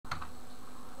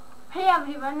Hey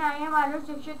everyone, I am Anush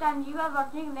Dixit and you are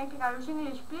watching Next Anush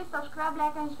English. Please subscribe,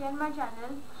 like and share my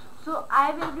channel so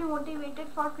I will be motivated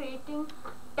for creating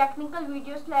technical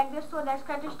videos like this. So let's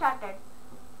get started.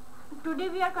 Today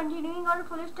we are continuing our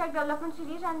full stack development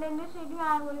series, and in this video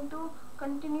I am going to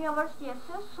continue our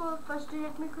CSS. So firstly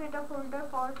let me create a folder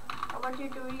for our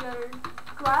tutorial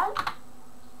 12.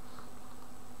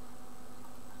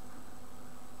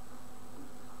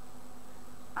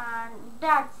 And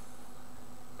that's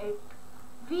it.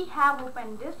 We have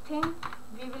opened this thing.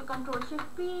 We will control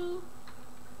shift P,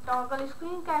 toggle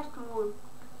screencast mode,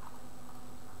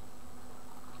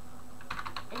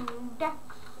 index,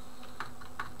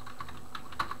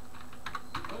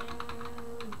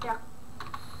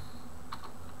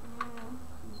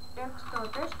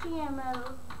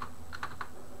 index.html,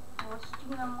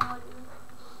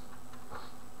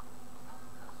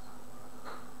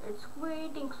 it's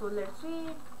waiting, so let's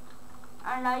wait.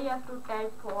 And I have to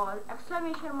type for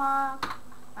exclamation mark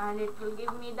and it will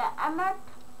give me the emmet.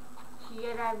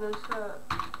 Here I will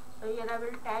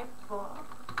type for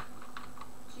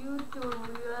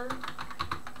tutorial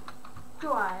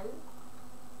 12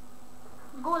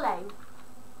 go live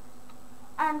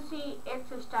and see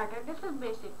it's started. This is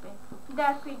basic thing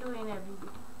that we do in every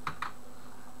video,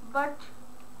 but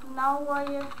now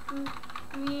I have to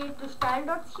create the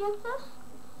style.css,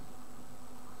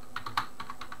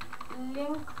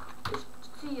 link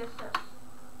CSS,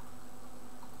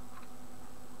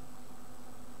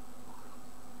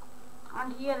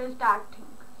 and here is that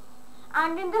thing.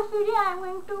 And in this video I am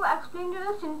going to explain you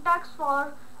the syntax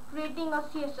for creating a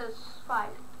CSS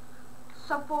file.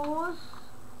 Suppose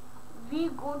we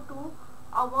go to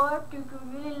our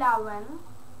tutorial 11,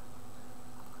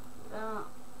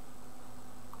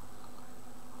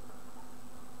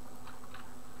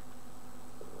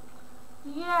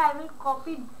 here I will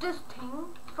copy this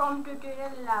thing from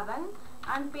tutorial 11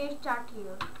 and paste that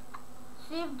here.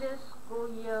 Save this, go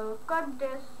here, cut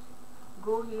this,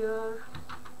 go here,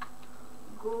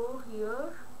 go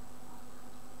here,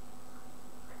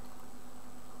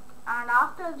 and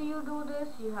after you do this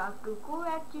you have to go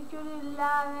at tutorial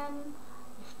 11,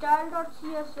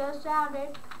 style.css, add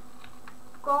it,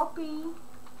 copy,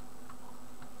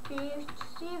 paste,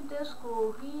 save this,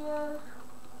 go here.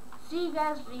 See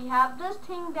guys, we have this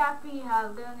thing that we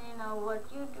have done in our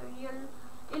tutorial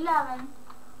 11.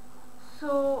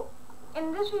 So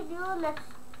in this video let's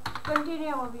continue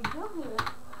our video here.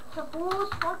 Suppose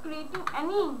for creating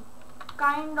any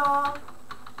kind of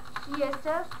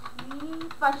CSS,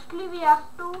 firstly we have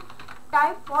to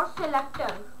type for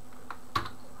selector,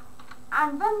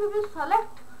 and when we will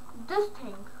select this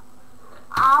thing,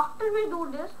 after we do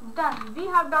this, then we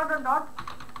have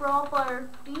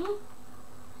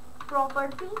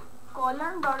property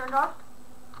colon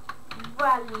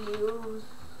values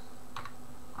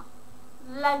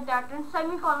like that, and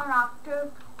semicolon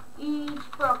after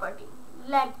each property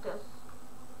like this.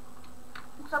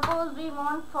 Suppose we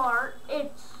want for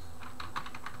its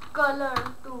color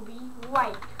to be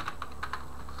white.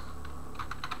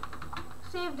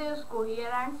 Save this, go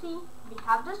here and see we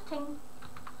have this thing.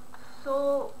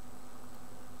 So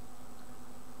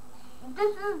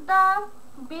this is the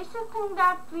basic thing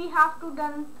that we have to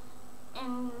done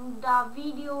in the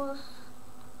videos.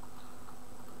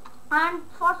 And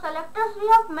for selectors we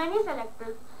have many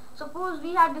selectors. Suppose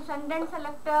we have descendant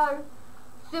selector,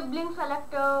 sibling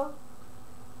selector,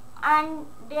 and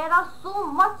there are so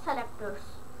much selectors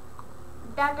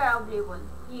that are available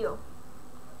here.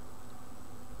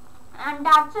 And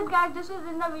that's it guys, this is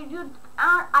in the video, and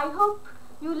I hope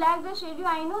you like this video.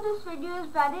 I know this video is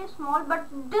very small, but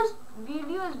this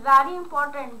video is very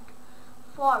important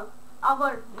for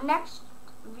our next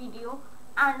video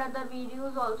and other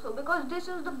videos also, because this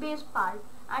is the base part,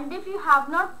 and if you have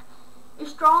not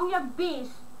strong your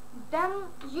base, then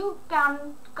you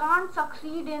can't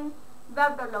succeed in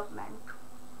web development.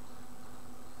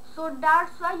 So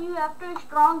that's why you have to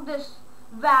strong this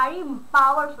very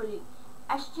powerfully.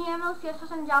 HTML,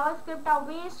 CSS and JavaScript are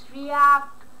base.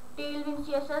 React, Tailwind,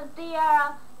 CSS, they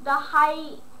are the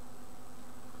high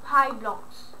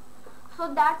blocks.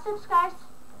 So that's it guys.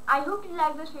 I hope you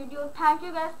like this video. Thank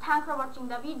you guys. Thanks for watching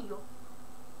the video.